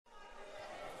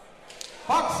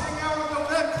Boxing out of the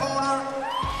red corner.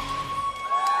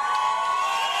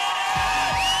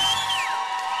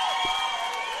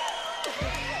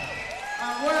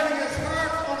 And wearing his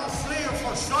heart on a sleeve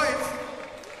for sight.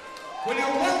 Will you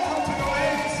welcome to the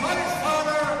ring Side's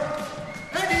father,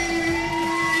 Eddie?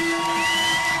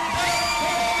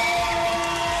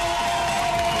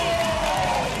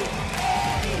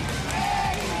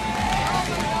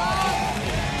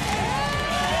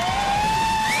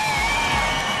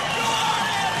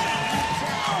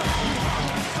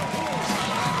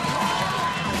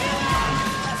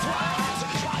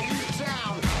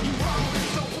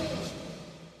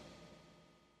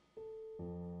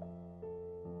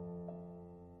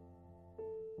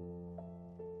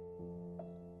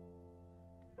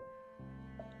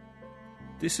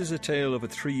 This is a tale of a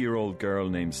 3-year-old girl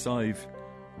named Sive,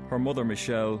 her mother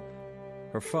Michelle,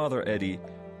 her father Eddie,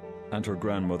 and her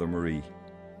grandmother Marie.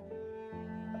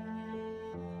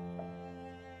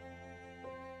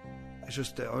 It's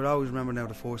just, I always remember now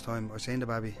the first time I seen the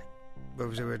baby. We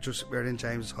were in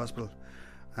James's hospital,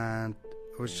 and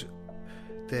it was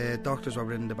the doctors were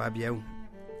bringing the baby out,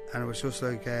 and it was just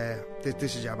like,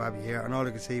 this is your baby here, and all I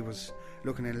could see was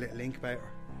looking in a little incubator.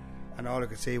 And all I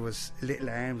could see was little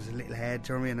arms and little head,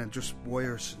 do you know what I mean? And just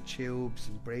wires and tubes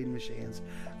and breathing machines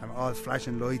and all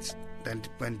flashing lights. Then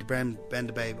when they bring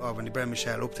the baby, or when they bring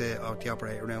Michelle up to the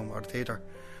operating room or the theatre,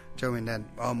 do you know what I mean? Then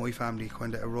all my family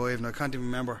kind of arrived, and I can't even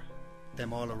remember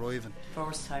them all arriving.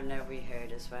 First time now we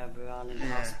heard as well, we were all in the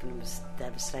hospital and was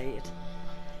devastated.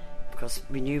 Because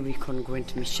we knew we couldn't go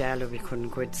into Michelle or we couldn't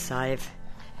go into Sive.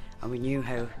 And we knew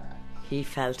how he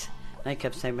felt. And I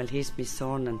kept saying, well, he's my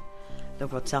son, and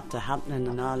look what's up to happening,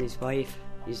 and all, his wife,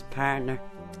 his partner.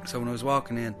 So when I was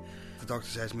walking in, the doctor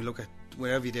says to me, look, at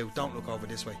wherever you do, don't look over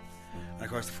this way. And of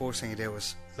course the first thing you do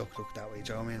was look that way,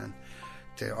 do you know what I mean?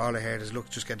 And all I heard is, look,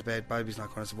 just get the baby, baby's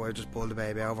not going to survive, just pull the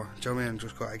baby over, do you know what I mean? And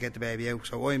just got to get the baby out.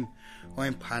 So I'm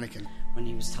panicking. When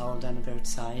he was told then about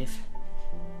Sive,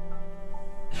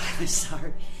 I'm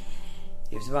sorry,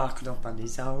 he was walking up on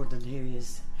his own, and here he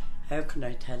is, how can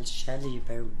I tell Shelley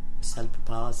about cerebral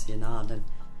palsy and all? And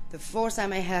the first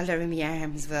time I held her in my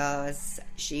arms was,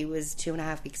 she was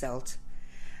 2.5 weeks old.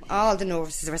 All the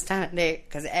nurses were standing there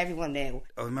because everyone knew.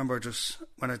 I remember just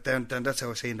when then that's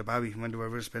how I seen the baby, when they were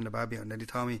ripping the baby out, and then they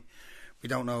told me, we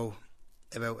don't know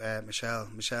about Michelle.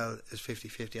 Michelle is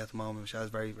 50-50 at the moment.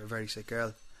 Michelle's a very sick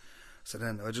girl. So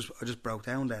then I just broke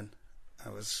down then.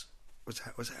 It was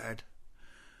hard.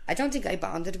 I don't think I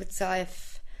bonded with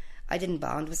Sive. I didn't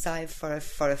bond with Sive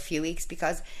for a few weeks,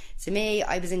 because to me,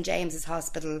 I was in James's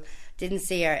hospital, didn't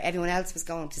see her, everyone else was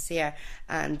going to see her,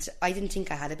 and I didn't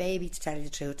think I had a baby, to tell you the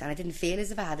truth, and I didn't feel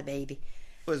as if I had a baby.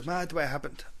 It was mad the way it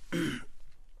happened.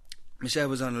 Michelle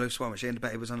was on a life support machine, the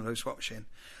baby was on a life support machine.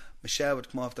 Michelle would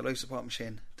come off the life support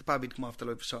machine, the baby would come off the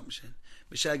life support machine.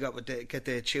 Michelle get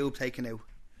the tube taken out,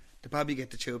 the baby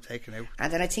get the tube taken out.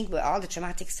 And then I think with all the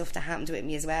traumatic stuff that happened with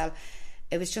me as well,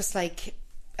 it was just like,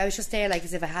 I was just there like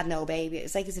as if I had no baby. It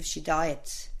was like as if she died.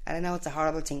 And I know it's a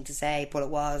horrible thing to say, but it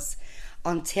was,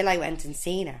 until I went and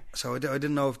seen her. So I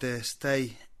didn't know if to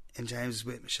stay in James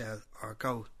with Michelle or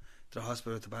go to the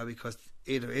hospital with the baby, because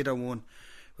either one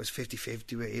was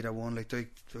 50-50 with either one. Like, if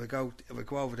I go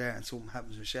over there and something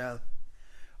happens to Michelle,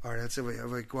 or else if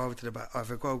I go over to the or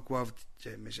if I go over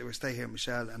to Michelle, we stay here with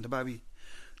Michelle and the baby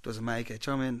doesn't make it,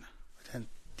 do you know what I mean? Then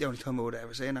the only time I would have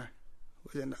ever seen her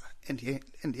was in the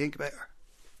incubator.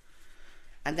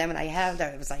 And then when I held her,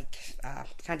 it was like, I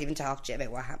can't even talk to you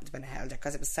about what happened when I held her,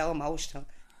 because it was so emotional.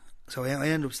 So I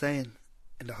ended up staying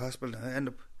in the hospital. I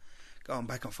ended up going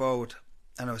back and forward,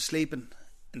 and I was sleeping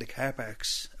in the car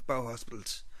parks at both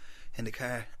hospitals in the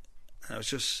car, and I was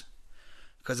just,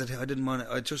 because I didn't want it,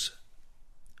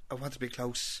 I wanted to be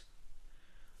close.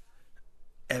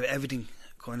 Everything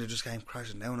kind of just came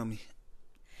crashing down on me.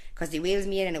 Because they wheeled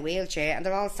me in a wheelchair, and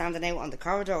they're all standing out on the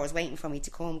corridors waiting for me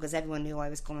to come, because everyone knew I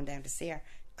was coming down to see her.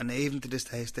 And even to this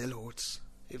day, it still hurts,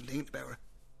 even thinking about her.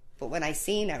 But when I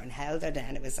seen her and held her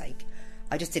then, it was like,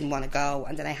 I just didn't want to go,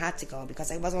 and then I had to go,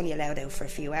 because I was only allowed out for a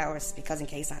few hours, because in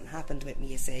case something happened with me,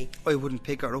 you see. I wouldn't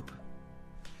pick her up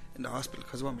in the hospital,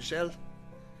 because I want Michelle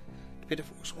to be the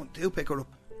first one to pick her up.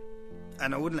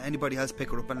 And I wouldn't let anybody else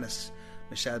pick her up unless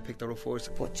Michelle picked her up first.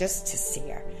 But just to see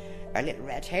her little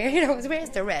red hair, you know, where's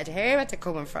the red hair at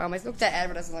coming from? I looked at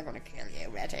Edward, I was like, I'm going to kill you,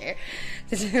 red hair.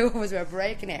 The two of us were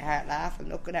breaking her heart, laughing,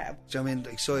 looking at her. Do you know what I mean?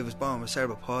 Like, Soy was born with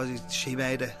cerebral palsy, she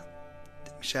made it,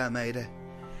 Michelle made it.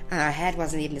 And her head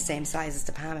wasn't even the same size as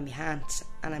the palm of my hand.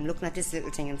 And I'm looking at this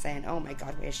little thing and saying, oh my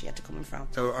God, where's she coming from?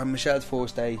 So on Michelle's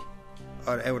first day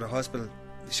out of the hospital,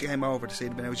 she came over to see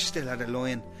the baby. She still had a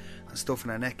line and stuff in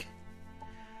her neck.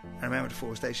 And I remember the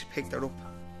first day she picked her up.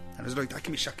 And I was like, give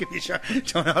me a shot. Do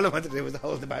you know, all I wanted to do was to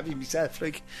hold the baby myself.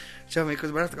 Like, do you know what I mean?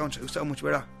 Because we're after going through so much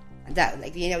with her. And that,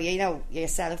 like, you know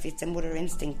yourself, it's a mother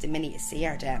instinct the minute you see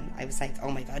her then. I was like, oh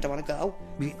my God, I don't want to go.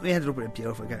 We ended up with a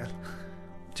beautiful girl.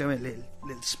 Do you know what I mean?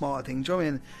 Little small thing. Do you know what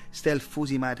I mean? Still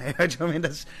fuzzy mad hair. Do you know what I mean?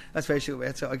 That's very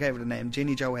sure. So I gave her the name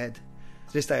Ginny Joe Head.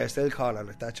 To this day I still call her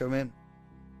like that. Do you know what I mean?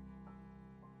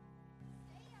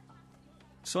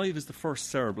 Sive is the first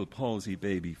cerebral palsy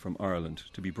baby from Ireland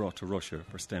to be brought to Russia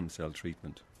for stem cell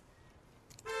treatment.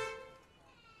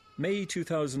 May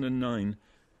 2009,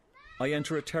 I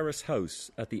enter a terrace house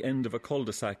at the end of a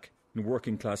cul-de-sac in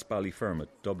working-class Ballyfermot,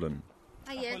 Dublin.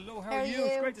 Hiya. Hello, how are you?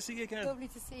 It's great to see you again. Lovely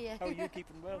to see you. How are you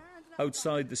keeping well?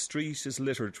 Outside, the street is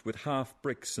littered with half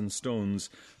bricks and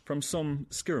stones from some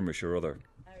skirmish or other.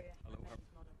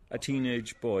 A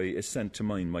teenage boy is sent to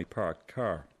mind my parked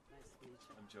car.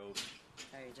 I'm Joe.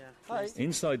 Hi.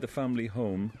 Inside the family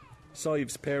home,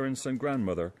 Sive's parents and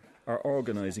grandmother are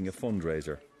organising a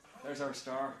fundraiser. There's our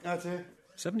star. That's it.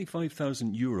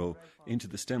 €75,000 into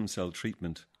the stem cell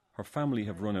treatment. Her family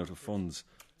have run out of funds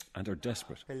and are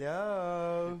desperate.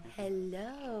 Hello.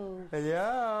 Hello.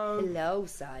 Hello. Hello,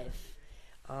 Sive.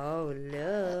 Oh,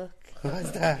 look.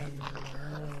 What's that?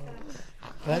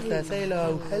 What's that? Say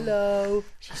hello. Hello.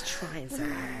 She's trying so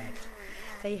hard.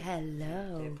 Say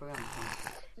hello.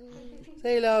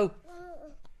 Say hello.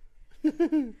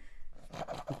 Big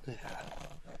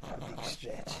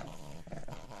stretch.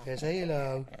 Yeah, say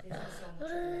hello.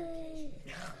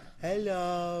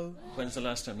 Hello. When's the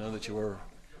last time now that you were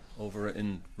over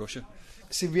in Russia?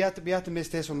 See, we had to miss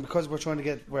this one because we're trying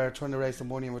to raise the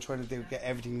money and we're trying to get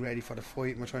everything ready for the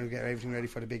fight and we're trying to get everything ready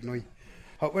for the big night.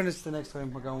 When is the next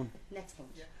time we're going? Next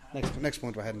month. Next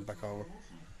month we're heading back over.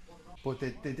 But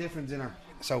the difference in her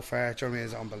so far, do you know what I mean,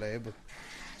 is unbelievable.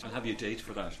 So I'll have you a date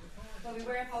for that. Well, we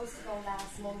were supposed to go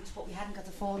last month, but we hadn't got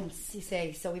the funds, you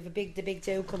see. So we've the big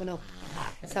do coming up.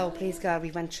 So please God, we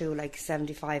went through like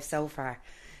 75 so far.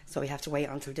 So we have to wait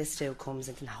until this do comes,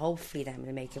 and then hopefully then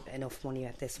we'll make enough money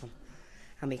at this one,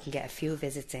 and we can get a few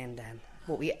visits in then.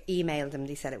 But we emailed them;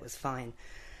 they said it was fine,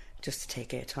 just to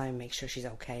take her time, make sure she's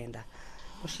okay and that.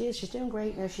 But she's doing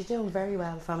great now. She's doing very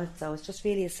well from it. So it's just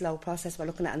really a slow process. We're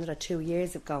looking at another 2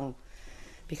 years of going,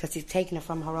 because he's taken her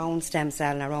from her own stem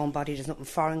cell in her own body. There's nothing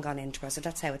foreign gone into her, so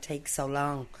that's how it takes so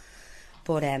long.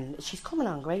 But she's coming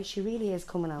on great. She really is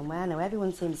coming on well now.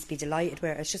 Everyone seems to be delighted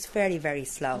with her. It's just very, very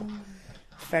slow.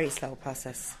 Very slow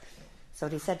process. So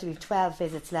they said we've 12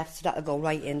 visits left, so that'll go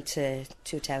right into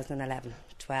 2011.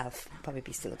 12, probably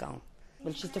be still going.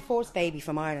 Well, she's the first baby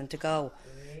from Ireland to go,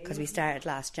 because we started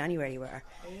last January with her.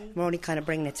 We're only kind of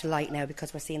bringing it to light now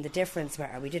because we're seeing the difference with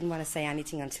her. We didn't want to say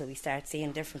anything until we start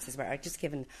seeing differences with her, just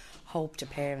giving hope to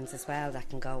parents as well that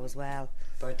can go as well.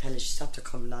 But I tell you, she's after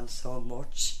coming on so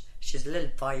much. She's a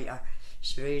little fighter.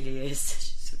 She really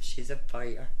is. She's a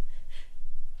fighter.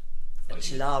 And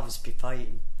she'll always be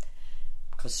fighting,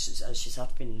 because she's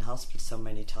had been in hospital so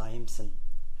many times, and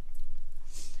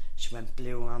she went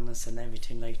blue on us and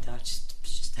everything like that.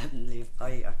 She's definitely a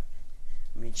fighter.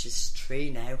 I mean, she's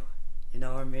 3 now, you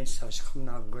know what I mean? So she's coming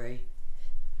on great.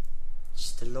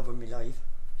 She's the love of my life.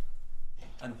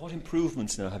 And what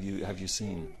improvements now have you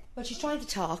seen? Well, she's trying to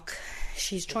talk.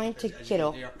 She's trying to get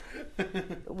up.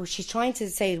 Well, she's trying to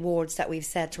say words that we've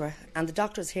said to her. And the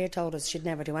doctors here told us she'd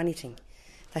never do anything.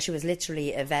 That she was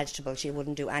literally a vegetable. She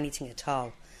wouldn't do anything at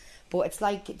all. But it's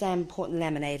like them putting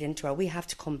lemonade into her. We have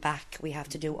to come back. We have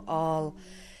to do all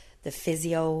the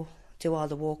physio, do all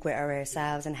the work with her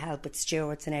ourselves, and help with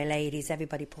stewards and our ladies.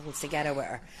 Everybody pulls together with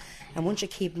her. And once you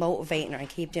keep motivating her and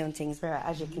keep doing things with her,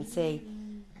 as you can see,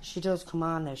 she does come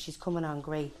on now. She's coming on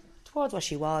great. Towards what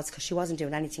she was, because she wasn't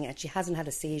doing anything, and she hasn't had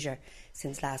a seizure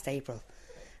since last April.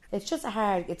 It's just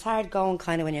it's hard going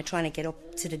kind of when you're trying to get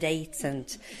up to the dates,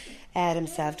 and Ed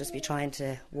himself just be trying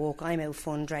to walk. I'm out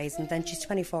fundraising, then she's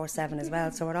 24/7 as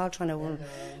well, so we're all trying to run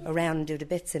around and do the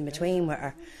bits in between with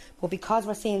her. But because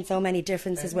we're seeing so many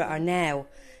differences with her now,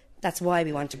 that's why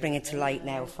we want to bring it to light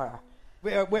now for her.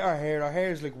 With her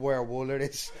hair is like where wool it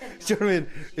is. Do you know what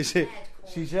I mean?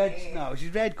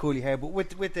 She's red curly hair, but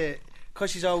with the,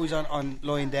 because she's always on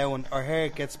lying down, her hair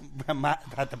gets matte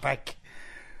at the back,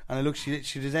 and she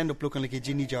does end up looking like a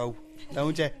Ginny Joe,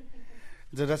 don't you?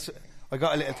 So I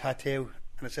got a little tattoo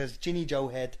and it says Ginny Joe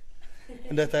Head,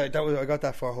 and I got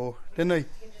that for her, didn't I? You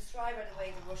can describe her the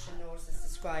way the Russian nurses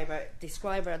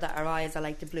describe her that her eyes are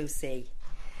like the blue sea.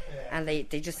 Yeah. And they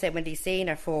just said when they seen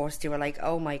her first, they were like,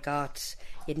 oh my God,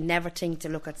 You'd never think to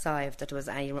look at Sive that there was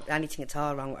anything at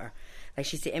all wrong with her. Like,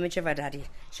 she's the image of her daddy.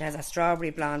 She has a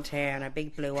strawberry blonde hair and her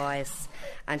big blue eyes,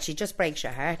 and she just breaks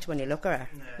your heart when you look at her.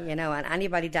 You know, and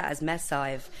anybody that has met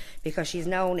Sive, because she's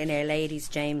known in Our Ladies,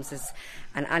 James's,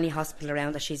 and any hospital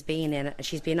around that she's been in.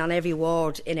 She's been on every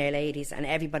ward in Our Ladies, and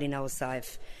everybody knows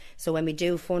Sive. So when we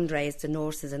do fundraise, the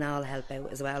nurses and all help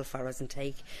out as well for us and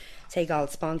take all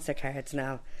sponsor cards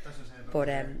now. But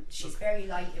she's very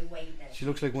light in weight now. She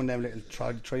looks like one of them little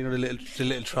the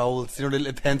little trowels, the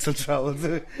little pencil trowels,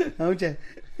 don't you?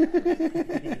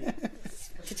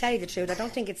 To tell you the truth, I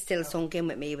don't think it's still sunk in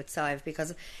with me with Sive,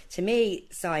 because to me,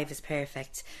 Sive is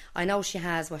perfect. I know she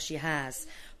has what she has,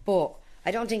 but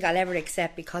I don't think I'll ever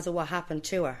accept because of what happened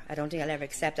to her. I don't think I'll ever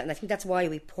accept it, and I think that's why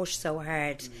we push so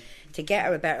hard to get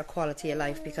her a better quality of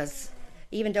life, because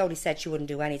even though they said she wouldn't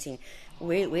do anything,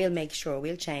 we'll make sure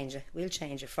we'll change it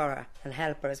for her and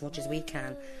help her as much as we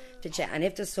can. And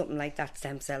if there's something like that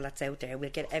stem cell that's out there, we'll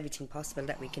get everything possible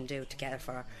that we can do to get it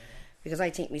for her. Because I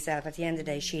think myself, at the end of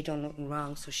the day, she done nothing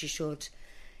wrong, so she should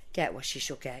get what she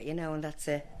should get, you know, and that's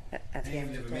it. At the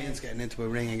end of the day, man's getting into a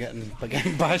ring and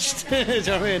getting bashed. Do you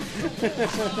know what I mean?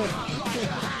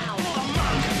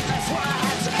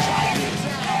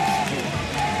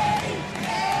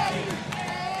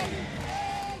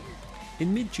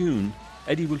 In mid-June,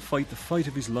 Eddie will fight the fight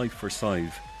of his life for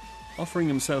Sive, offering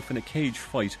himself in a cage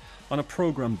fight on a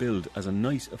programme billed as a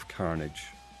night of carnage.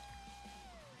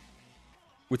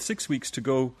 With 6 weeks to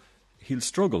go, he'll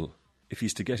struggle if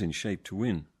he's to get in shape to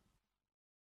win.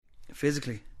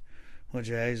 Physically, well,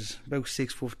 Jesus, about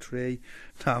 6'3".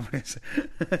 Thomas,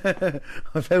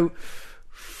 about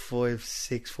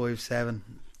 5'6", 5'7".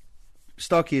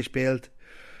 Stockyish build,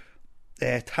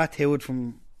 tattooed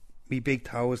from me big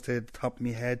toes to the top of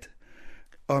my head,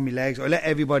 on my legs. I let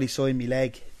everybody sign me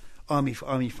leg, on me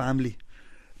family,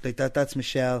 like that. That's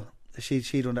Michelle.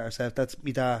 She done that herself. That's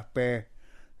me dad Bear,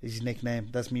 is his nickname.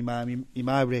 That's me ma. Me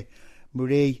ma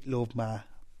Marie loved ma.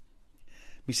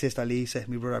 My sister Lisa,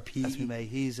 my brother Pete. That's me mate.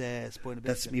 He's that's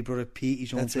my brother Pete.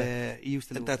 He's that's he used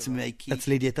to. That's me mate. That's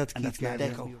Lydia. That's and Keith. That's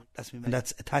Deco. That's me mate. And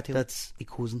that's a tattoo. That's my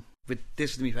cousin. But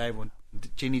this is my favourite one,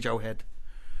 Ginny Joe head.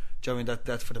 Do you know what I mean?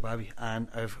 That's for the baby. And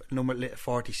I've number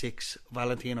 46,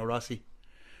 Valentino Rossi,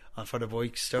 and for the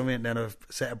bikes. Do you know what I mean? Then I've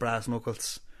a set of brass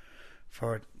knuckles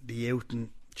for the youth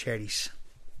and cherries.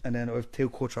 And then I've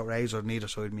 2 cutthroat razors on either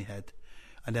side of my head.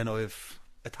 And then I've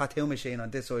a tattoo machine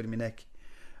on this side of my neck.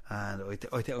 And I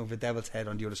think I've a devil's head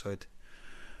on the other side.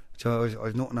 So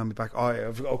I've nothing on my back.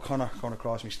 I've O'Connor going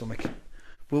across my stomach.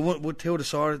 But two of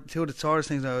the sorest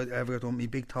things I ever got on my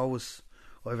big toes,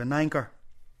 I have an anchor,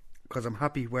 because I'm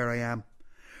happy where I am.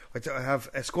 I have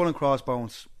a skull and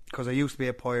crossbones, because I used to be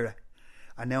a pirate,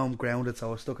 and now I'm grounded,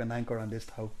 so I stuck an anchor on this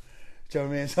toe. Do you know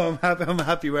what I mean? So I'm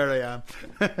happy where I am.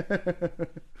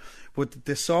 But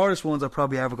the sorest ones I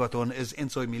probably ever got done is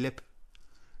inside my lip,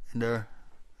 in there.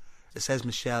 It says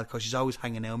Michelle, because she's always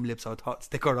hanging out on my lips, so I thought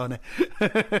sticker on it.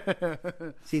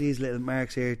 See these little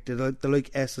marks here? They're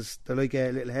like S's. They're like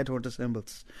little headhunter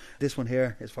symbols. This one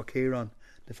here is for Kieran,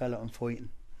 the fella I'm fighting.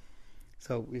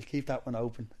 So we'll keep that one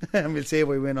open and we'll see if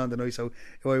I win on the night. So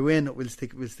if I win, we'll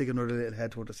stick another little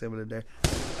headhunter symbol in there.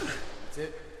 That's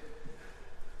it.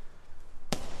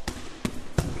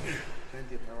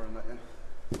 Plenty of power in that, yeah.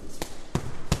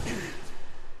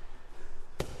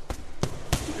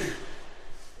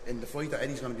 In the fight that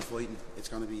Eddie's going to be fighting, it's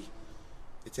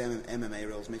MMA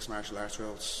rules, mixed martial arts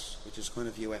rules, which is kind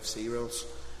of UFC rules.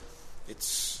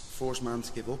 It's force man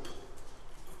to give up,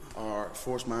 or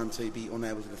force man to be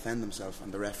unable to defend himself,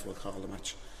 and the ref will call the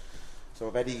match. So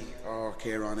if Eddie or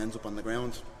Kieran ends up on the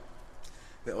ground,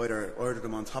 we either order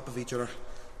them on top of each other,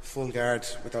 full guard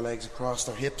with their legs across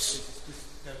their hips,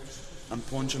 and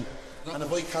punch him. And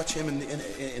if I catch him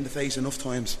in the face enough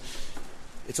times,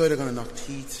 it's either going to knock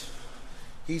teeth.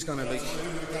 He's gonna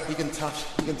he can tap,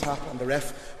 and the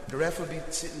ref will be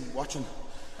sitting watching,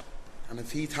 and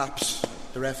if he taps,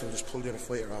 the ref will just pull the other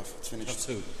fighter off. It's finished. That's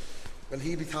who? Well,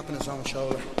 he'll be tapping his own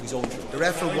shoulder. His own shoulder. The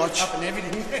ref will watch.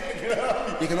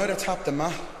 You can either tap the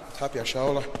mat, tap your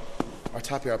shoulder, or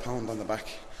tap your opponent on the back.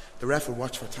 The ref will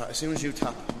watch for tap. As soon as you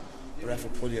tap, the ref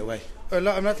will pull you away.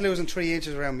 I'm not losing 3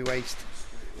 inches around my waist,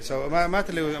 so I'm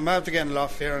after getting a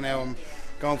lot fairer now. I'm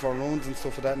going for runs and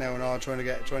stuff like that now, and all, trying to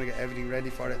get everything ready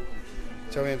for it.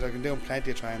 So I can do plenty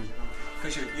of training.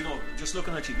 Because just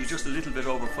looking at you're just a little bit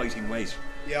over fighting weight.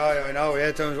 Yeah, I know.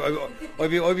 Yeah,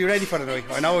 I'll be ready for the night.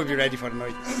 I know I'll be ready for the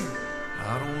night.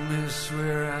 I don't miss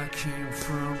where I came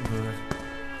from, but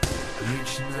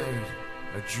each night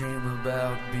I dream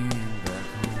about being back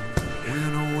home.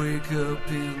 When I wake up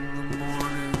in the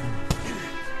morning,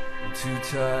 I'm too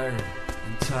tired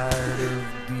and tired of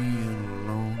being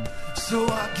alone. So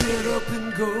I get up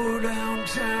and go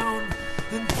downtown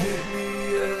and pick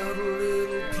me out a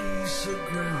little piece of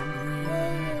ground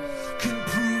where I can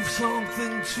prove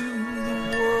something to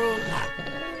the world.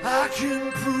 I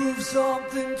can prove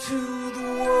something to the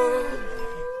world.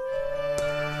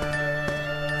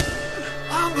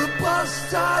 I'm the bus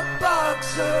stop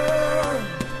boxer.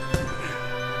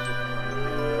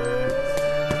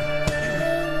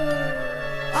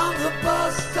 I'm the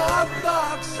bus stop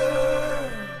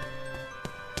boxer.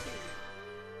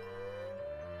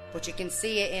 But you can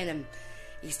see it in him.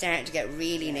 He's starting to get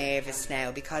really nervous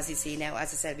now because you see now,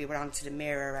 as I said, we were onto the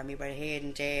mirror and we were here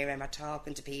and there and we're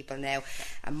talking to people now,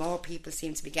 and more people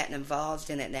seem to be getting involved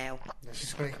in it now.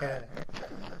 She's like,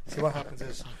 see what happens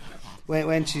is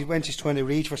when she's trying to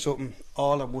reach for something,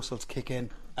 all her muscles kick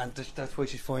in, and that's why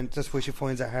she finds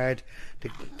it hard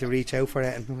to reach out for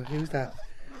it. And who's that?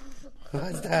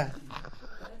 What's that?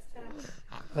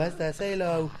 What's that? Say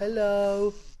hello.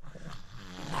 Hello.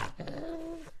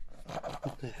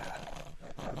 Big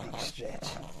stretch.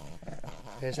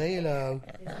 Say hello.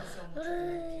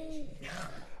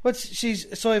 But she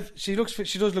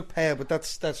does look pale, but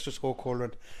that's just her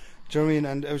colouring. Do you know what I mean?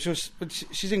 And it was just, but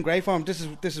she's in great form. This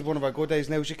is one of her good days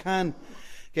now. She can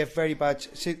get very bad.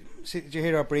 Do you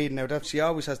hear her breathing now? That she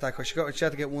always has that. Cause she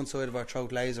had to get one side of her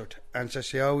throat lasered, and so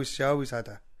she always had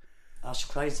that. Oh, she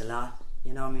cries a lot.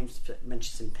 You know what I mean? When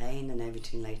she's in pain and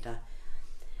everything like that.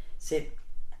 See,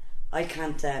 I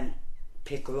can't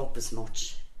pick her up as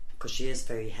much because she is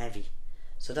very heavy.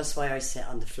 So that's why I sit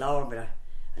on the floor with her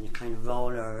and you kind of roll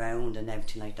her around and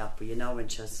everything like that. But you know, when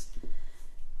it's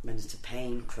a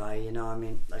pain cry, you know what I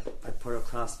mean? Like I put her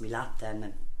across my lap then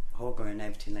and hug her and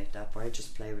everything like that. But I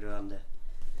just play with her on the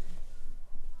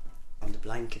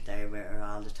blanket there with her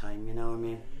all the time, you know what I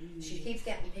mean? She keeps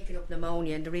picking up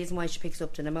pneumonia, and the reason why she picks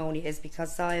up the pneumonia is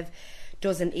because Sive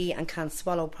doesn't eat and can't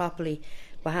swallow properly.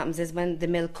 What happens is when the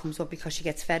milk comes up, because she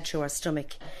gets fed through her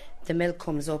stomach, the milk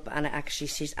comes up and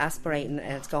she's aspirating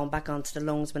and it's going back onto the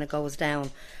lungs when it goes down.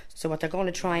 So what they're going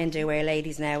to try and do here,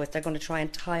 ladies, now is they're going to try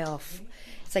and tie off.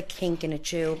 It's like kink in a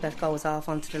tube that goes off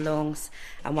onto the lungs,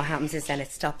 and what happens is then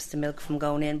it stops the milk from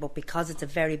going in. But because it's a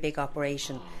very big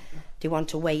operation, they want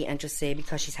to wait and just see,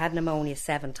 because she's had pneumonia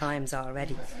 7 times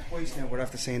already. Twice now we're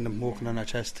after seeing them working on her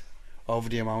chest over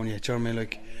the ammonia. Do you know what I mean?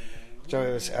 Like, do you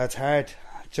know, it's hard.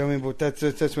 Do you know what I mean?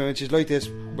 But that's when she's like this,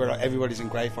 where everybody's in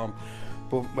great form.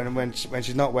 But when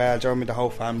she's not well, do you know what I mean? The whole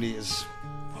family is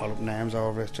all up in arms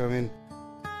over it. Do you know what I mean?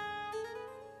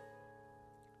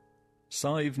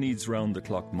 Sive needs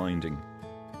round-the-clock minding.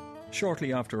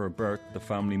 Shortly after her birth, the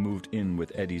family moved in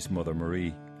with Eddie's mother,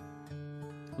 Marie.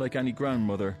 Like any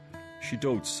grandmother, she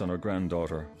dotes on her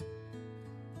granddaughter.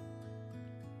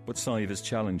 But Sive is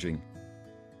challenging,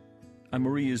 and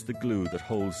Marie is the glue that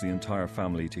holds the entire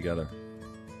family together.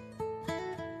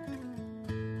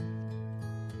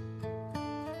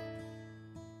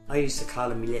 I used to call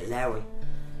her my little owl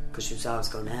because she was always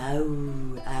going,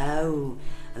 ow, ow.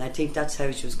 And I think that's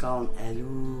how she was going,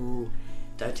 hello.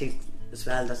 I think as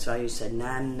well, that's why you said,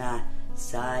 Nana,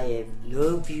 Sive,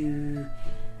 love you.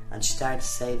 And she started to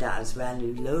say that as well,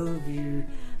 love you.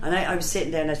 And I was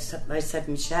sitting there and I said,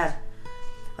 Michelle,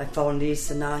 I phoned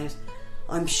Lisa and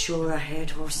I'm sure I heard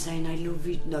her saying, I love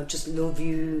you, no, just love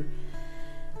you.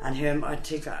 And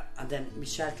and then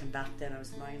Michelle came back then, I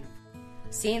was mine.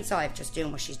 Seeing Sive just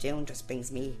doing what she's doing just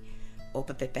brings me up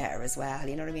a bit better as well,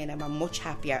 you know what I mean? And I'm much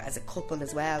happier as a couple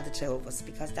as well, the two of us,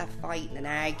 because that fighting and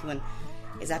arguing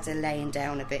is actually laying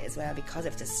down a bit as well, because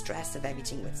of the stress of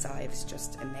everything with Sive is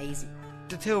just amazing.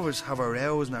 The two of us have our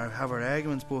rows and have our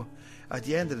arguments, but at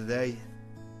the end of the day,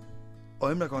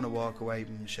 I'm not going to walk away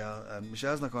from Michelle, and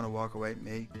Michelle's not going to walk away from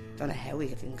me. Don't know how we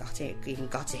even got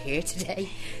to here today,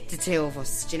 the two of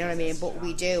us, do you know what I mean? But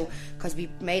we do, because we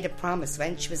made a promise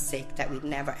when she was sick that we'd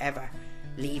never ever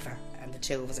leave her, and the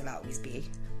two of us will always be,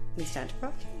 we stand for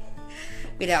it,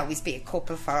 we'd always be a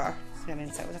couple for her, you know what I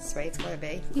mean? So that's the way it's going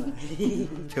to be.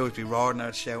 Two would be roaring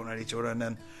out, shouting at each other, and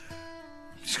then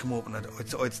she'd come up and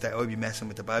I'd be messing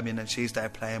with the baby, and then she'd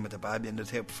start playing with the baby, and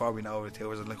before we know it, the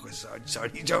two of us are like, sorry,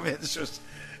 do you know what I mean? It's just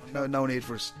no need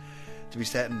for us to be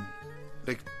sitting,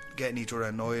 like, getting each other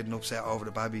annoyed and upset over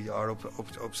the baby, or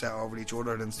upset over each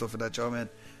other and stuff like that, do you know what I mean?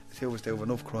 The two of us do have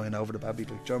enough crying over the baby,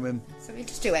 like, do you know what I mean? So we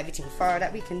just do everything for her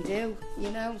that we can do,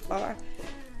 you know, for her.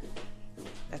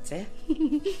 That's it.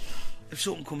 If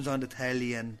something comes on the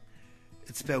telly and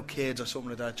it's about kids or something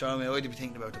like that, do you know what I mean? I'd be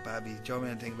thinking about the baby, do you know what I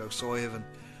mean? Thinking about Sive, and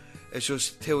it's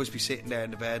just, two of us be sitting there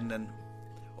in the bed, and then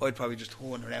I'd probably just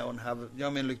turn around and have it, you know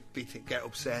what I mean? Like, get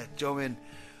upset, do you know what I mean?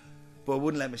 But I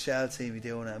wouldn't let Michelle see me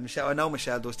doing it. I know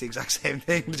Michelle does the exact same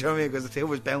thing, do you know what I mean? Because the two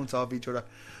of us bounce off each other.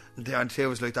 And the two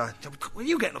of us like that. When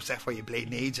you getting upset for your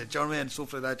bleeding needs it, do you know what I mean?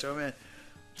 Stuff like that, do you know what I mean?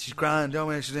 She's grand, do you know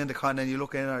what I mean? She's in the con, and you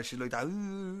look in at her, she's like that,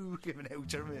 ooh, giving out,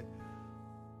 do you know what I mean?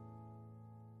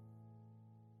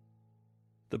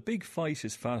 The big fight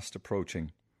is fast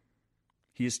approaching.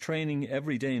 He is training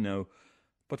every day now,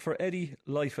 but for Eddie,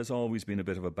 life has always been a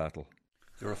bit of a battle.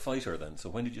 You're a fighter then, so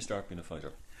when did you start being a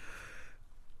fighter?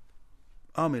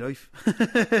 All my life. Do you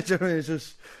know what I mean? It's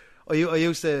just, I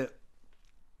used to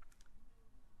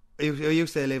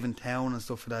live in town and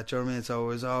stuff like that, do you know what I mean? So I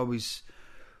was always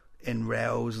in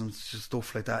rows and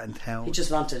stuff like that in town. He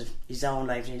just wanted his own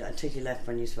life. I think he left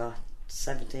when he was,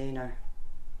 17 or...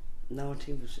 No, I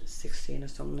think he was 16 or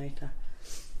something like that.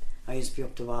 I used to be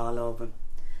up the wall over him.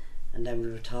 And then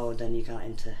we were told then he got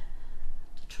into the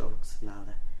drugs and all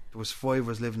that. There was 5 of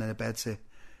us living in a bedsit.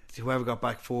 Whoever got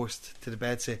back first to the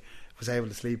bedsit was able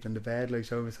to sleep in the bed, like,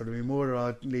 so there'd be more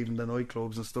out leaving the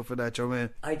nightclubs and stuff like that, do you know what I mean?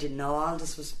 I didn't know all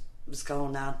this was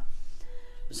going on.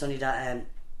 It was only that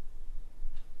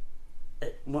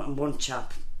one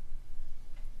chap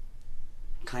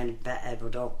kind of bet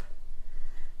Edward up,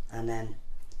 and then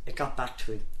it got back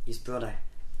to his brother.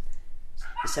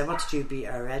 He said, "What did you beat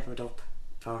our Edward up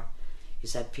for?" He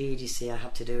said, "PDC, I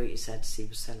had to do it." He said, "He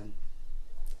was selling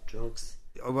drugs."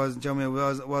 It wasn't, do you know what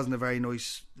I mean? It wasn't a very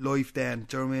nice life then,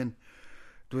 do you know what I mean?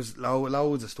 There was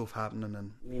loads of stuff happening,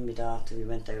 and me and my daughter, we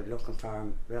went out looking for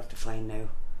him. We have to find out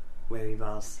where he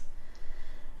was,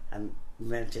 and we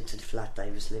went into the flat that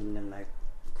he was living in. Like,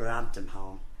 grabbed him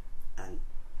home, and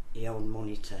he owed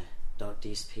money to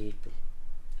these people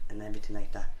and everything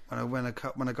like that. When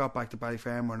I got back to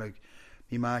Ballyfermot, when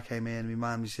my ma came in, my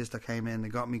ma and my sister came in,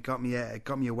 and got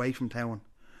me away from town,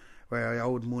 where I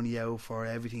owed money out for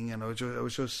everything, and it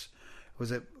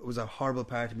was a horrible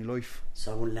part of my life.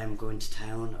 So I wouldn't let him go into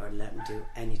town or let him do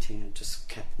anything, and just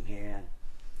kept him here. And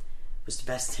it was the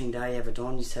best thing that I ever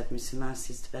done. He said to me, "Mass,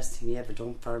 it's the best thing he ever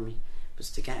done for me,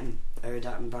 was to get him out of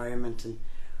that environment and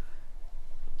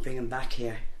bring him back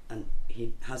here." And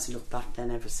he hasn't looked back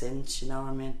then ever since, you know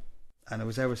what I mean? And it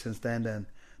was ever since then that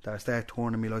I started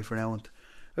turning my life around.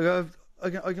 Like,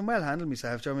 I can well handle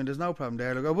myself, do you know what I mean? There's no problem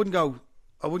there. Like, I wouldn't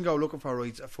go looking for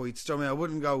fights, do you know what I mean? I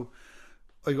wouldn't go.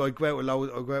 I'd go out with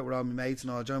all my mates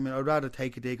and all, do you know what I mean? I'd rather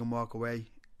take a dig and walk away,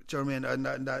 do you know what I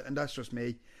mean? And that's just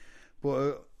me.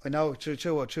 But I know through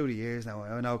the years now,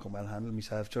 I know I can well handle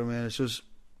myself, do you know what I mean? It's just,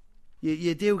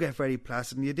 you do get very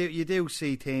placid, and you do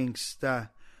see things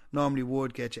that normally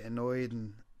would get you annoyed,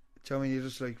 and do you know what I mean? You're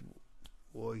just like,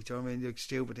 why, do you know what I mean? Like,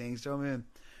 stupid things, do you know what I mean?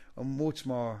 I'm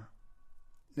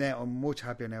much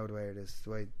happier now the way it is, the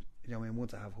way, you know what I mean,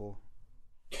 once I have her.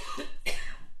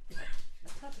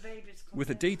 With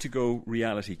a day to go,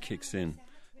 reality kicks in.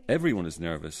 Everyone is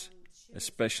nervous,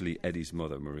 especially Eddie's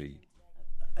mother, Marie.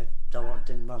 I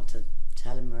didn't want to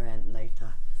tell him or anything like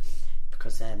that,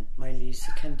 because my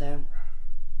Lisa came down,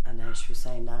 and she was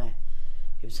saying that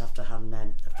he was after having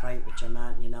a fight with your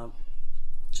man, you know,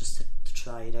 just to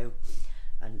try it out.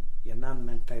 And your man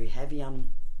went very heavy on him.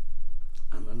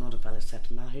 And another fella said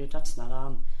to me, "Here, that's not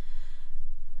on."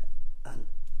 And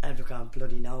Edward got a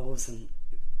bloody nose, and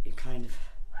he kind of...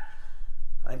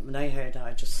 when I heard that,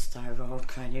 I just started out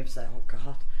crying. He was like, "Oh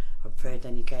God." I prayed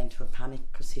then he got into a panic,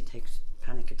 because he takes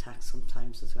panic attacks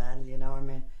sometimes as well, you know what I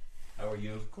mean? How are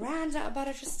you? Grand out about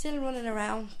it, just still running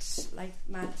around like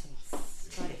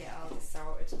madness, trying to get all this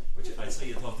sorted. Which I'd say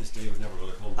you thought this day was never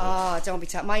going to come. Oh, don't be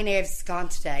my nerves is gone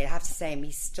today. I have to say,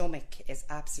 my stomach is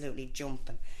absolutely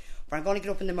jumping. But I'm going to get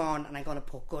up in the morning and I'm going to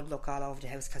put good luck all over the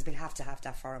house, because we'll have to have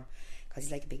that for him, because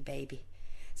he's like a big baby.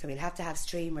 So we'll have to have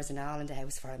streamers and all in the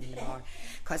house for him in the morning,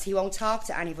 because he won't talk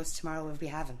to any of us tomorrow if we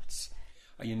haven't.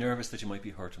 Are you nervous that you might be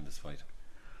hurt in this fight?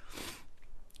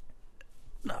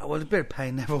 No, well, a bit of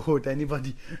pain never hurt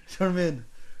anybody. Do you know what I mean?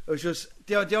 It was just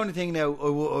the only thing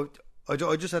now. I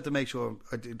just have to make sure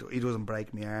he doesn't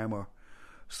break my arm or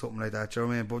something like that. Do you know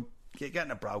what I mean? But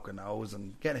getting a broken nose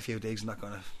and getting a few digs is not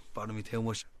going to bother me too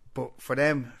much. But for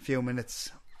them few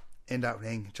minutes in that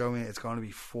ring, do you know what I mean? It's going to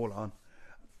be full on.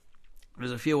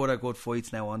 There's a few other good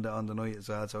fights now on the night as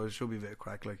well, so it should be a bit of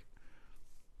crack. Like,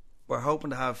 we're hoping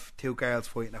to have 2 girls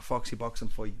fighting a Foxy boxing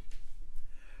fight.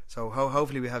 So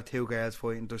hopefully we have 2 girls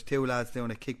fighting. There's 2 lads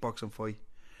doing a kickboxing fight.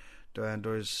 And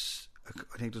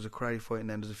I think there's a karate fight, and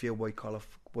then there's a few white collar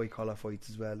fights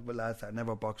as well, with lads that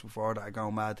never boxed before that are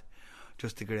going mad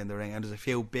just to get in the ring. And there's a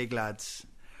few big lads,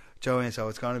 do you know what I mean? So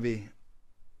it's going to be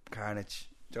carnage.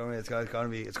 Do you know what I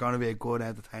mean? It's going to be a good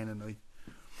entertaining night.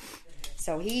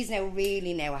 So he's now,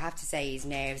 I have to say, he's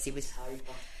nervous. He was,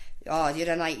 the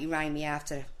other night he rang me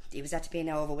after he was at being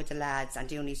over with the lads and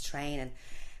doing his training,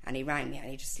 and he rang me and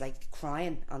he just like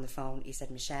crying on the phone. He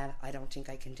said, Michelle, I don't think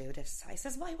I can do this. I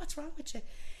says, why, what's wrong with you?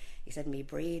 He said, me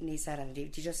breathing, he said, and he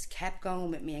just kept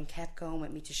going with me and kept going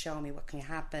with me to show me what can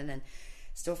happen and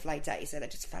stuff like that. He said, I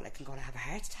just felt like I'm going to have a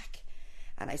heart attack.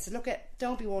 And I said, look,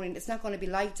 don't be worrying, it's not going to be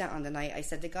like that on the night. I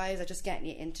said, the guys are just getting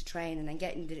you into training and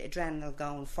getting the adrenaline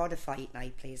going for the fight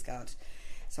night, please God.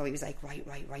 So he was like,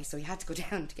 right. So he had to go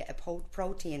down to get a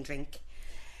protein drink,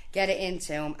 get it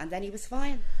into him, and then he was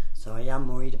fine. So I am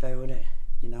worried about it,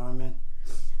 you know what I mean?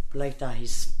 But like that,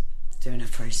 he's doing it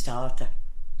for his daughter,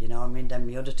 you know what I mean? Then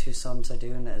my other two sons are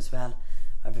doing it as well.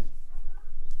 I've a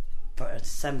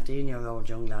 17-year-old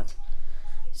young lad,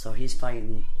 so he's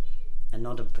fighting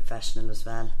another professional as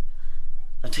well.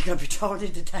 I think I'll be thrown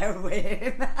into the tower with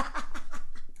him.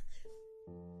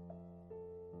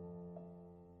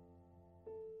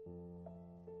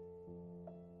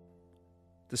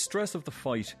 The stress of the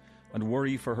fight and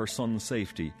worry for her son's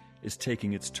safety is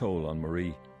taking its toll on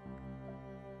Marie.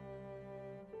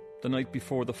 The night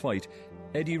before the fight,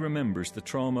 Eddie remembers the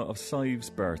trauma of Sive's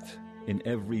birth in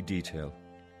every detail.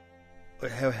 You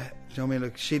know what I mean?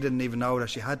 Like, she didn't even know that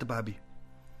she had the baby.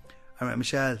 I met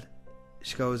Michelle,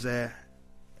 she goes, my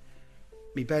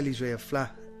belly's real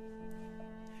flat.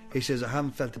 He says, I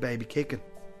haven't felt the baby kicking.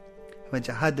 I went,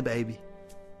 you had the baby.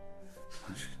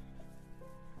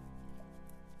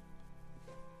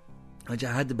 I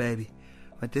had the baby.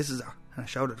 I went, this is her. And I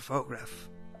showed her the photograph.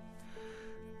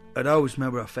 I'd always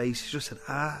remember her face. She just said,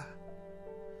 ah.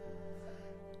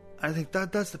 And I think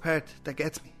that's the part that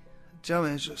gets me. Do you know what I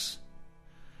mean? It's just,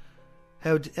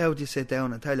 how do you sit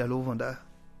down and tell your loved one that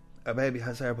a baby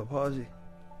has cerebral palsy?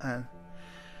 And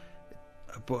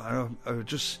but I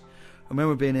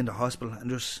remember being in the hospital and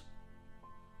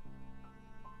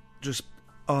just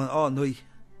all night,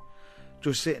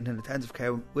 just sitting in intensive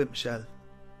care with Michelle.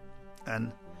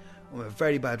 And I'm a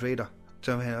very bad reader.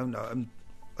 Do you know what I mean?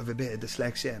 I have a bit of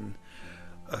dyslexia, and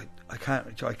I can't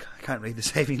read The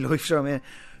Saving Life. Do you know what I mean?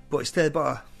 But I still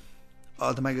bought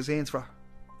all the magazines for her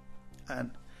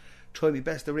and tried my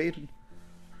best to read them.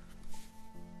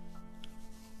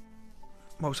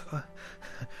 Most of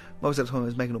the time I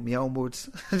was making up my own words.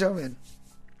 Do you know what I mean?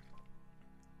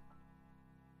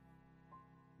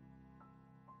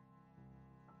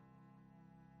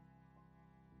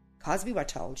 Because we were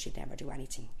told she'd never do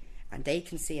anything, and they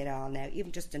can see it all now.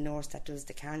 Even just the nurse that does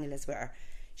the cannulas with her,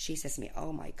 she says to me,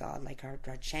 oh my God, like her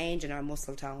change in her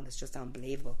muscle tone is just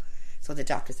unbelievable. So the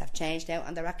doctors have changed now,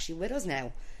 and they're actually with us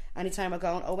now. Anytime we're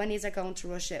going, when is are going to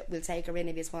Russia, we'll take her in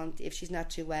if she's not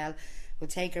too well, we'll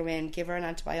take her in, give her an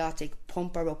antibiotic,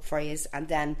 pump her up for you, and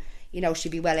then, you know,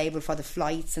 she'll be well able for the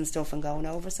flights and stuff and going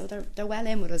over. So they're well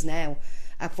in with us now.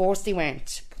 At first they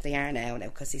weren't, but they are now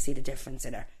because they see the difference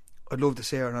in her. I'd love to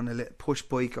see her on a little push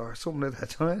bike or something like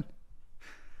that, you know?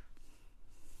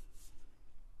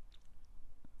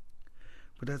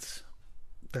 But that's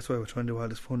why we're trying to do all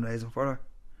this fundraising for her.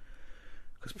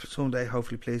 Because someday,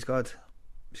 hopefully, please God,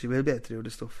 she will be able to do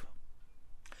this stuff.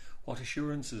 What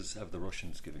assurances have the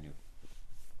Russians given you?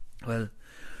 Well,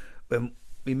 when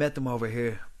we met them over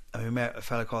here, and we met a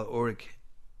fella called Uri,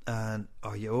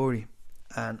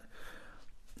 and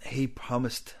he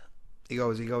promised. He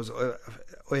goes,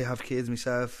 I have kids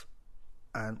myself,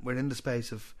 and within the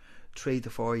space of 3 to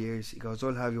 4 years, he goes,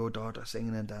 I'll have your daughter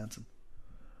singing and dancing.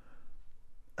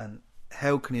 And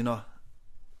how can you not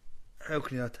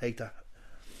take that?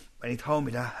 When he told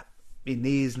me that, my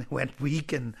knees went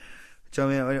weak, and do you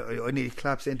know what I mean? I nearly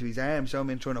collapsed into his arms. Do you know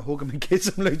what I mean? Trying to hug him and kiss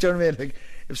him. Like, do you know what I mean? Like,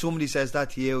 if somebody says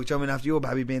that to you, do you know what I mean? After your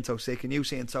baby being so sick and you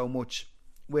seeing so much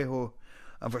with her,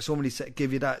 and for somebody to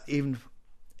give you that, even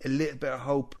a little bit of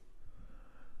hope.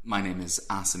 My name is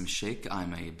Asim Sheikh.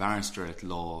 I'm a barrister at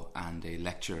law and a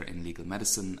lecturer in legal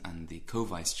medicine and the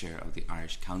co-vice chair of the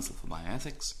Irish Council for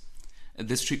Bioethics.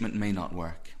 This treatment may not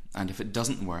work, and if it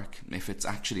doesn't work, if it's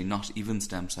actually not even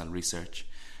stem cell research,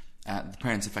 the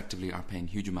parents effectively are paying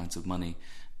huge amounts of money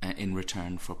in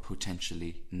return for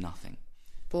potentially nothing.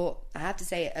 But I have to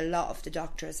say, a lot of the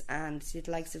doctors and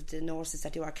the likes of the nurses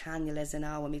that do our cannulas and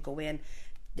all, when we go in,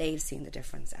 they've seen the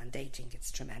difference and they think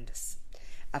it's tremendous.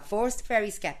 At first,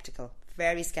 very sceptical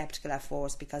at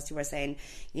first, because they were saying,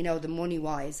 you know, the money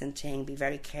wise and thing, be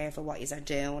very careful what you are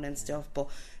doing and stuff. But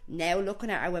now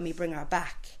looking at her when we bring her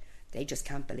back, they just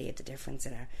can't believe the difference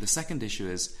in her. The second issue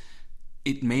is,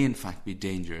 it may in fact be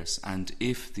dangerous, and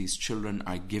if these children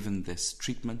are given this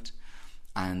treatment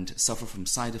and suffer from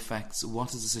side effects,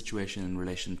 what is the situation in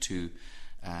relation to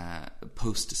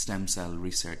post-stem cell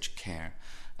research care.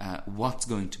 What's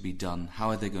going to be done? How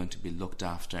are they going to be looked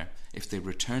after? If they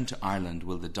return to Ireland,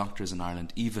 will the doctors in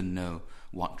Ireland even know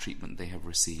what treatment they have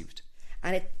received?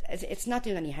 And it's not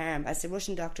doing any harm. As the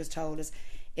Russian doctors told us,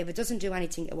 if it doesn't do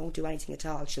anything, it won't do anything at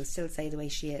all. She'll still stay the way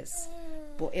she is.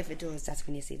 But if it does, that's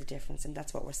when you see the difference, and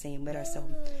that's what we're seeing with her. So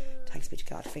thanks be to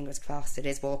God, fingers crossed, it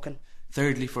is working.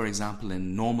 Thirdly, for example,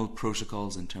 in normal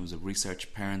protocols in terms of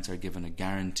research, parents are given a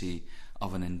guarantee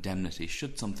of an indemnity.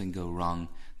 Should something go wrong,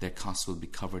 their costs will be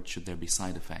covered should there be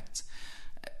side effects.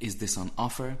 Is this on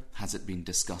offer? Has it been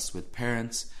discussed with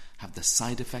parents? Have the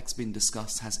side effects been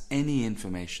discussed? Has any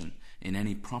information in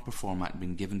any proper format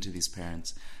been given to these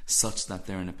parents such that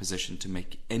they're in a position to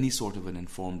make any sort of an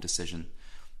informed decision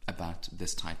about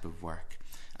this type of work?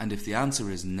 And if the answer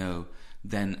is no,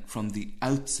 then from the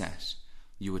outset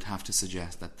you would have to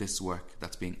suggest that this work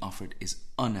that's being offered is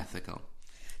unethical.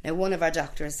 Now, one of our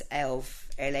doctors, of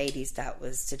our ladies that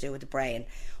was to do with the brain,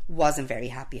 wasn't very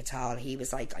happy at all. He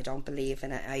was like, I don't believe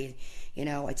in it. I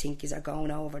think he's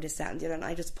going over this, that and the other. And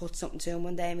I just put something to him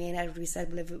one day. Me and Edward, we said,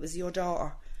 well, if it was your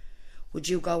daughter, would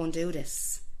you go and do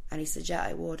this? And he said, yeah,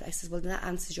 I would. I said, well, then that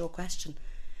answers your question.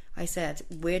 I said,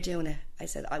 we're doing it. I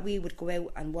said, we would go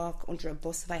out and walk under a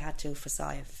bus if I had to for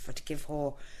Saif, to give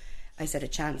her, I said, a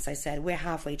chance. I said, we're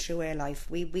halfway through our life.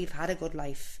 We've had a good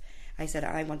life. I said,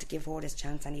 I want to give her this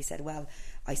chance. And he said, well,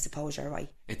 I suppose you're right.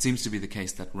 It seems to be the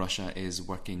case that Russia is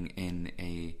working in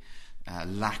a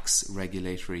lax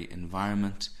regulatory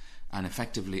environment, and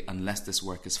effectively, unless this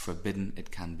work is forbidden,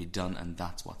 it can be done, and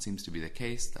that's what seems to be the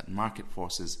case, that market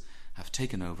forces have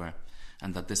taken over,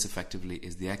 and that this effectively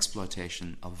is the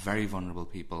exploitation of very vulnerable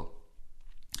people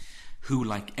who,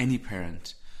 like any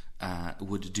parent,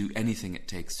 would do anything it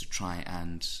takes to try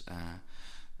and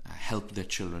help their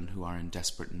children who are in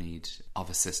desperate need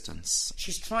of assistance.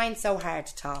 She's trying so hard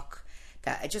to talk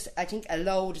that I think a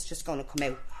load is just going to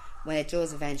come out. When it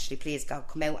does eventually, please God,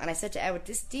 come out. And I said to Edward,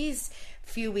 these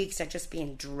few weeks are just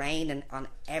being draining on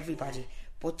everybody.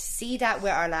 But to see that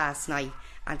with her last night,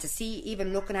 and to see,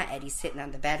 even looking at Eddie sitting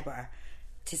on the bed with her,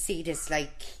 to see this,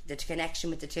 like, the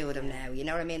connection with the two of them now, you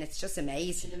know what I mean? It's just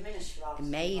amazing.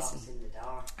 Amazing.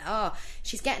 Oh,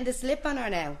 she's getting this lip on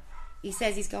her now. He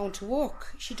says he's going to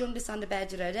work. She done this on the bed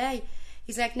the other day.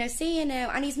 He's like, now see you now.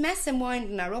 And he's messing,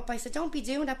 winding her up. I said, don't be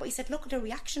doing that. But he said, look at the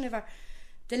reaction of her.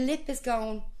 The lip is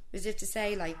going as if to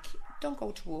say, like, don't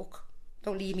go to work.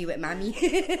 Don't leave me with mammy.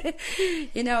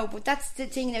 You know, but that's the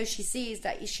thing now, she sees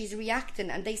that she's reacting,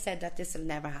 and they said that this will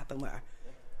never happen with her.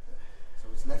 So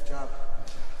it's left jab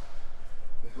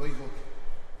with right hook.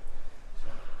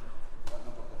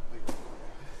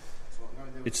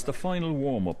 It's the final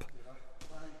warm-up.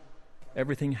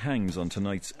 Everything hangs on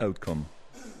tonight's outcome,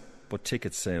 but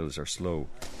ticket sales are slow.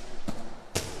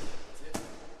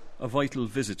 A vital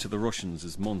visit to the Russians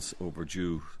is months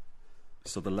overdue,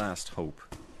 so the last hope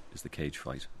is the cage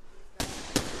fight.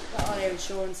 Got all our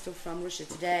insurance stuff from Russia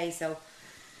today, so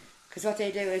because what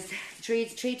they do is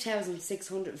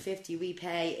 3,650 we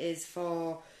pay is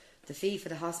for the fee for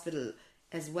the hospital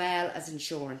as well as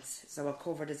insurance, so we're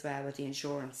covered as well with the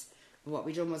insurance. But what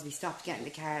we done was we stopped getting the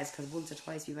cars because once or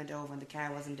twice we went over and the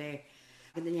car wasn't there.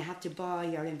 And then you have to buy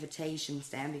your invitations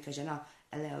then, because you're not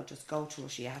allowed to just go to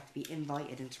Russia, you have to be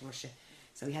invited into Russia.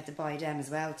 So we had to buy them as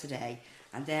well today.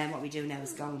 And then what we do now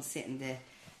is go and sit in the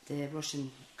Russian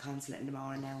consulate in the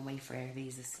morning now and wait for our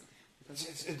visas.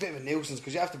 It's a bit of a nuisance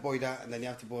because you have to buy that and then you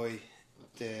have to buy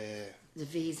the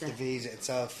visa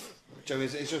itself. So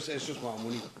it's just more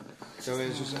money. So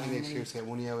it's just any excuse to get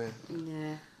money out of it.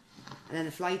 Yeah. And then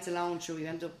the flights alone, sure, we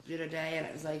went up the other day and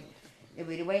it was like, if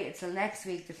we'd waited till next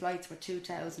week, the flights were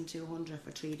 2,200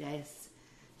 for 3 days.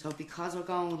 So because we're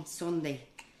going Sunday,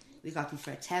 we got them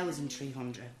for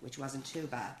 1,300, which wasn't too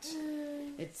bad.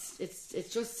 It's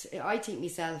just, I think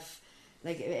myself,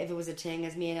 like if it was a thing,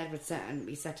 as me and Edward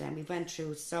sat down, we went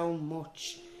through so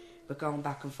much with going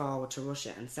back and forward to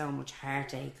Russia, and so much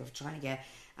heartache of trying to get,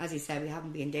 as he said, we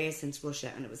haven't been there since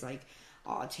Russia, and it was like,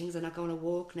 oh, things are not going to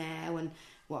work now, and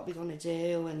what are we going to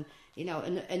do? And you know,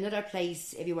 in another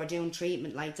place, if you were doing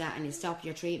treatment like that and you stop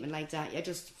your treatment like that, you're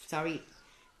just sorry,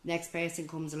 next person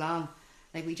comes along.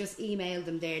 Like we just emailed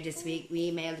them there this week.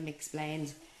 We emailed them,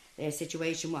 explained their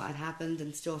situation, what had happened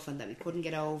and stuff, and that we couldn't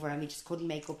get over and we just couldn't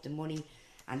make up the money.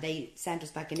 And they sent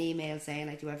us back an email saying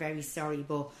like, they were very sorry,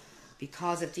 but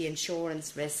because of the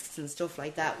insurance risks and stuff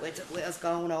like that, with us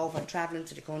going over and travelling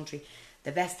to the country,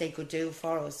 the best they could do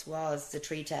for us was the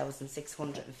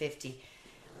 3,650.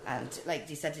 And like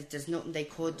they said, there's nothing they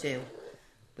could do.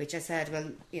 Which I said, well,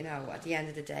 you know, at the end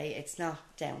of the day, it's not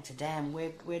down to them.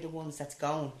 We're the ones that's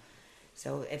going.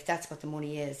 So if that's what the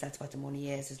money is, that's what the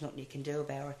money is. There's nothing you can do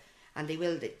about it. And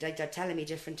they're telling me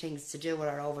different things to do with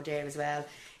her over there as well,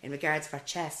 in regards for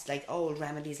chest, like old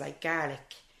remedies like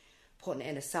garlic, putting it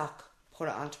in a sock, put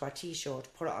it onto her t-shirt,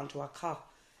 put it onto her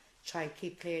cock, try and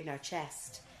keep clearing her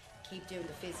chest, keep doing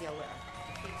the physio with her,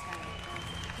 keep telling her.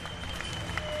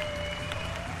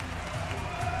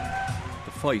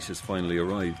 The fight has finally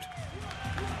arrived.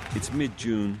 It's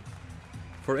mid-June.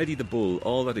 For Eddie the Bull,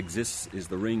 all that exists is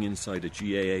the ring inside a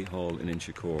GAA hall in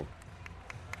Inchicore.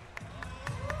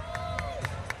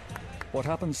 What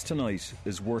happens tonight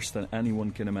is worse than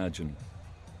anyone can imagine.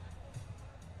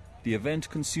 The event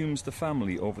consumes the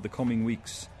family over the coming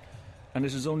weeks, and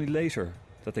it is only later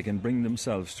that they can bring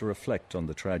themselves to reflect on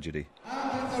the tragedy.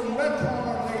 And in the red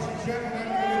corner, ladies and gentlemen,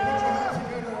 will you put your hands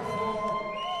together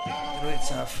for... Right,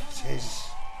 Saf. Jesus.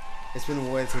 It's been a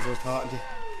while since I was talking to you.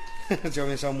 Do you know what I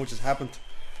mean? So much has happened.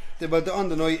 But on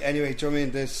the night, anyway, do you know what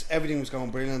I mean? Everything was going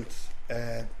brilliant.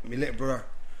 My little brother,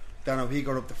 Dano, he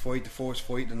got up to fight, the first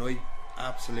fight of the night.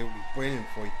 Absolutely brilliant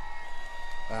fight.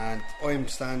 And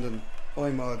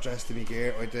I'm all dressed in my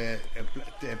gear. I had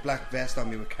a black vest on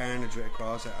me with Carnage written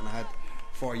across it, and I had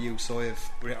 "For You Soif"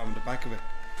 written on the back of it.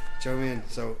 Do you know what I mean?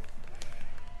 So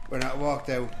when I walked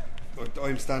out,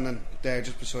 I'm standing there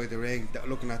just beside the ring,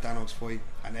 looking at Dano's fight,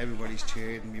 and everybody's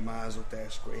cheering, and my ma's up there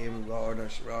screaming, roaring her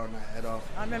head off.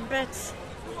 I'm in bits.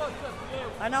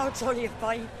 I know it's only a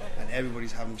fight. And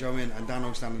everybody's having, do you know what I mean? And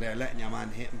Dano's standing there letting your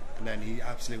man hit him, and then he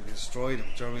absolutely destroyed him.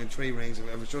 Do you know what I mean? 3 rings. It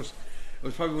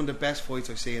was probably one of the best fights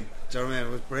I've seen. Do you know what I mean?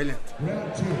 It was brilliant.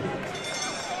 Round 2.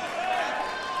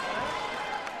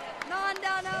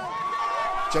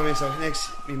 Do you know what I mean? So next,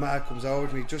 my ma comes over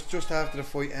to me, just after the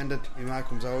fight ended, my ma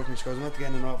comes over to me, she goes, I'm after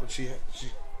getting an awful, she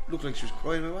looked like she was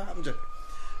crying. I went, what happened to her?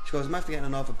 She goes, I'm after getting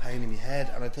an awful pain in my head,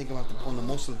 and I think I'm after pulling a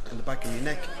muscle in the back of my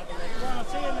neck.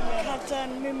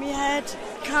 Can't move my head,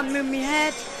 can't move my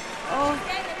head. Oh.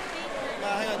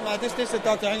 Hang on, this is the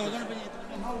doctor, hang on, we're going to bring you to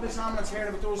the... Hold this ambulance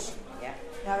here with us.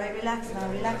 Now, relax.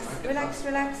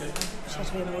 She's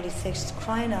been really sick. She's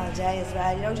crying all day as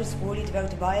well. You know, just worried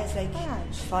about the boys, like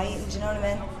fighting. Do you know what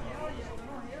I mean?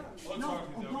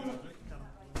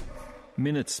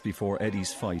 Minutes before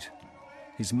Eddie's fight,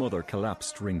 his mother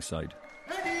collapsed ringside.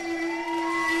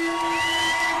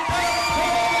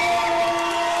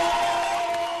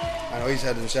 And I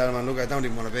said to Michelle, man, look, I don't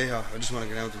even want to be here. I just want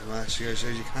to get out of the match. She goes,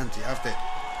 you can't. You have to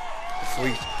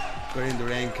fight. Got in the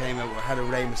ring, came out, I had a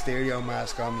Rey Mysterio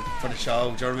mask on for the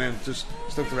show, do you know what I mean? Just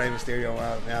stuck the Rey Mysterio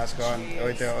mask on.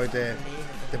 I had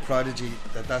the Prodigy,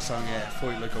 that song,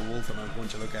 Fight Like a Wolf and a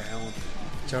bunch of like a hound.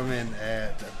 Do you know what I mean?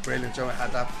 Brilliant, I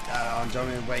had that on, do you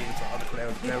know what I mean? Waiting for all the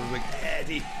crowd was like,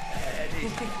 Eddie,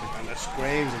 and the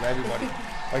screams of everybody.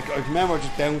 I remember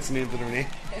just bouncing into the ring,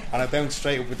 and I bounced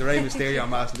straight up with the Rey Mysterio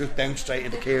mask and just bounced straight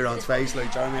into Kieran's face,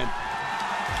 like, do you know what I mean?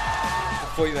 The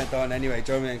fight went on anyway,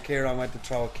 do you know what I mean? Kieran went to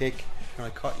throw a kick, and I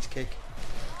caught his kick,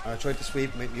 and I tried to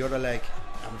sweep him with my other leg,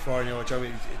 and before I knew it, do you know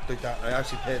what I mean, like that, I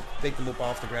actually picked him up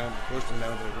off the ground and pushed him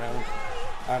down to the ground,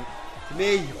 and to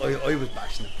me, I was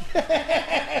bashing him. Do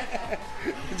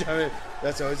you know what I mean? I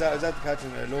was at the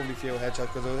catching a lovely few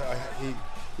headshots, because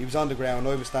he was on the ground,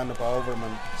 I was standing up over him,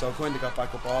 and so I kind of got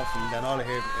back up off him, and then all I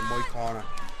heard in my corner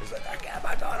was like, get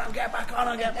back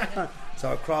on him.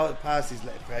 So I crawled past his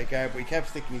leg guard, but he kept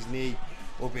sticking his knee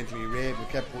up into my rib, and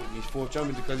kept putting his foot,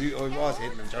 jumping, because I was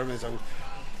hitting him, do you know what I mean? So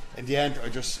in the end,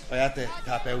 I had to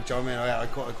tap out, do you know what I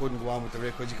mean? I couldn't go on with the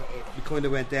rib, because he kind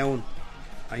of went down,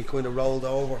 and he kind of rolled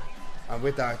over, and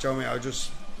with that, do you know what I mean?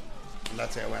 And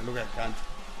that's it, I went, look, I can't.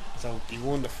 So he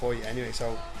won the fight anyway,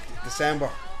 so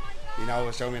December, you know,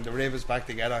 so I mean, the rib is back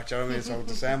together, do you know what I mean? So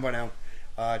December now,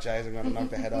 oh jeez, I'm going to knock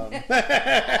the head off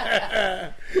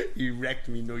him. He wrecked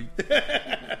me night.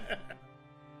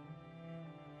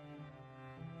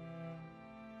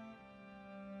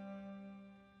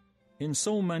 In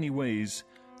so many ways,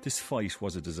 this fight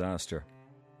was a disaster.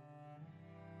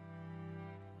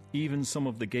 Even some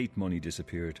of the gate money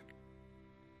disappeared.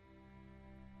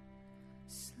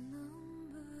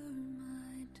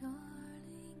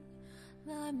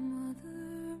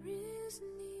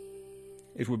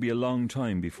 It would be a long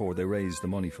time before they raised the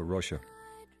money for Russia.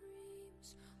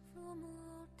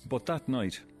 But that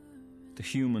night, the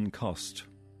human cost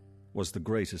was the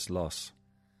greatest loss.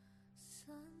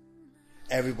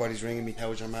 Everybody's ringing me,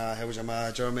 how's your ma, do you know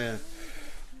what I mean?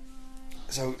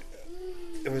 So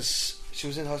she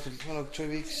was in hospital 3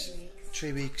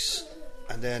 weeks,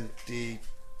 and then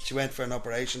she went for an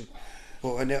operation.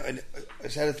 But I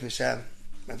said it to myself,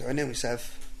 I knew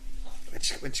myself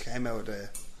when she came out of the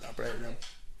operating room.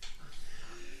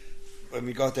 When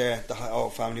we got there, the whole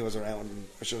family was around, and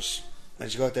it was just, when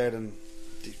she got there, then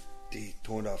he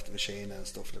turned off the machine and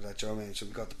stuff like that, do you know what I mean? So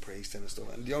we got the priest in and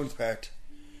stuff. And the only part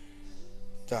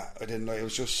that I didn't like, I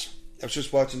was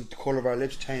just watching the colour of our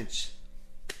lips change.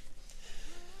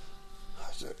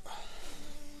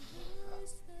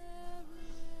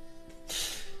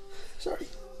 Sorry.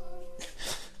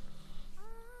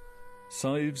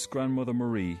 Sive's grandmother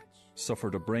Marie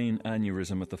suffered a brain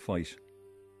aneurysm at the fight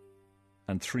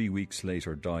and 3 weeks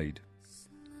later died.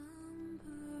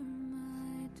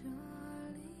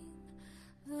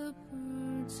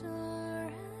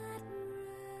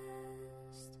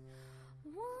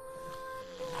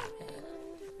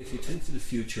 If you think to the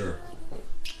future,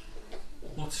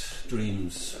 what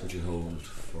dreams would you hold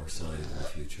for Sive in the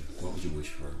future? What would you wish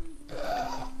for?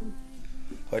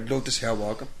 I'd love to see her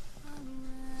walking,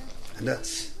 and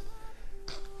that's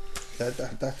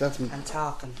and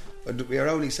talking. We were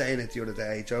only saying it the other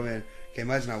day, do you know what I mean? Can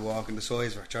you imagine her walking the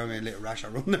size of her, do you know what I mean? A little rash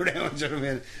running around, do you know what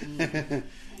I mean? Do you know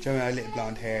what I mean? A little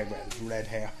blonde hair, red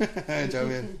hair, do you know what I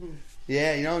mean?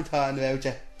 Yeah, you know what I'm talking about,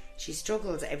 you. She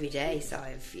struggles every day, so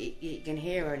you can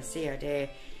hear her and see her there.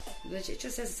 But it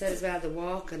just, as I said as well, the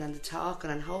walking and the talking,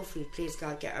 and hopefully, please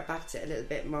God, get her back to a little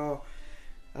bit more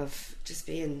of just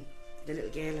being the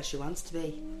little girl that she wants to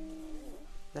be,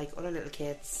 like other little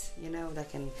kids, you know,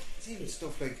 that can. It's even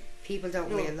stuff like people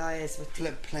don't realise what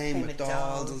playing with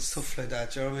dolls and stuff like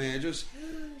that. Do you know what I mean?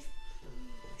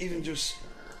 Even just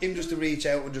to reach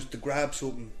out and just to grab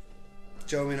something.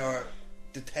 Do you know what I mean? Or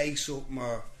to take something,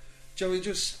 or do you know what I mean?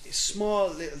 Just small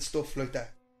little stuff like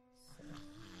that.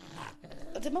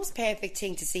 The most perfect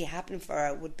thing to see happen for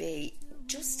her would be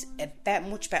just a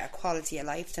much better quality of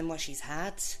life than what she's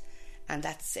had, and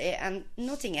that's it, and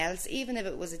nothing else. Even if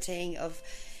it was a thing of,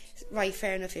 right,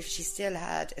 fair enough, if she still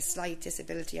had a slight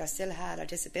disability or still had her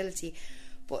disability,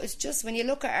 but it's just when you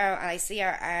look at her and I see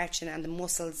her arching and the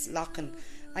muscles locking,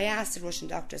 I asked the Russian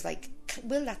doctors, like,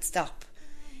 will that stop?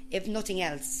 If nothing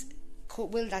else,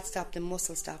 will that stop the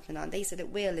muscle stopping on? They said it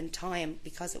will in time,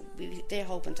 because they're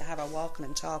hoping to have her walking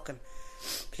and talking,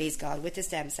 please God, with the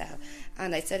stem cell.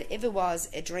 And I said, if it was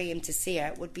a dream to see her,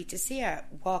 it would be to see her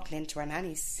walking into her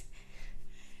nanny's,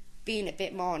 being a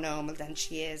bit more normal than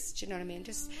she is. Do you know what I mean?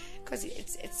 Just because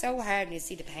it's so hard when you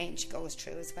see the pain she goes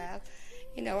through as well.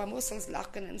 You know, her muscles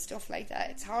locking and stuff like that.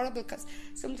 It's horrible, because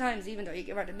sometimes even though you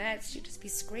give her the meds, she'll just be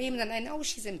screaming, and I know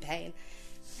she's in pain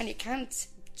and you can't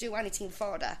do anything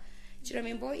for that. Do you know what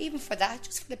I mean? But even for that,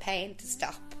 just for the pain to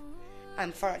stop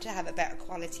and for her to have a better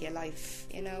quality of life,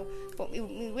 you know. But we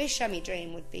wish her, my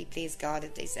dream would be, please God,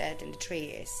 as they said in the 3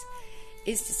 years,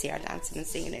 is to see her dancing and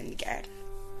singing in the garden.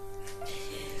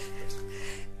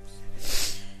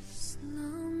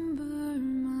 Slumber,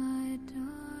 my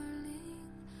darling,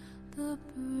 the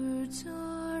birds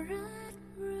are at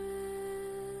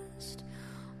rest,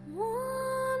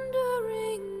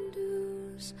 wandering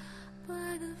dews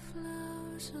by the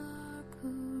flowers are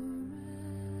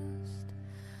caressed.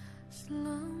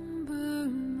 Slumber,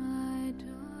 my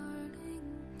darling,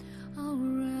 I'll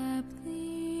wrap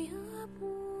thee up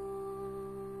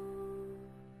warm.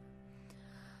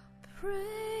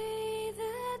 Pray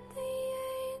that the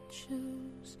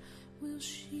angels will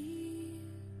shield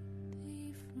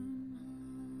thee from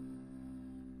harm.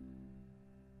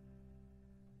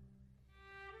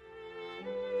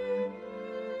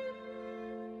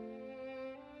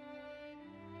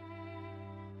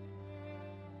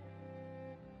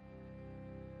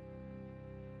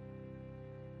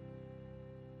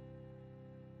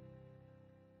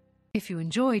 If you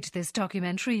enjoyed this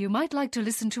documentary, you might like to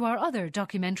listen to our other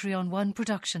Documentary on One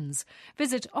productions.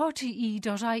 Visit rte.ie/Doc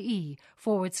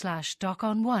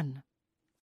on One.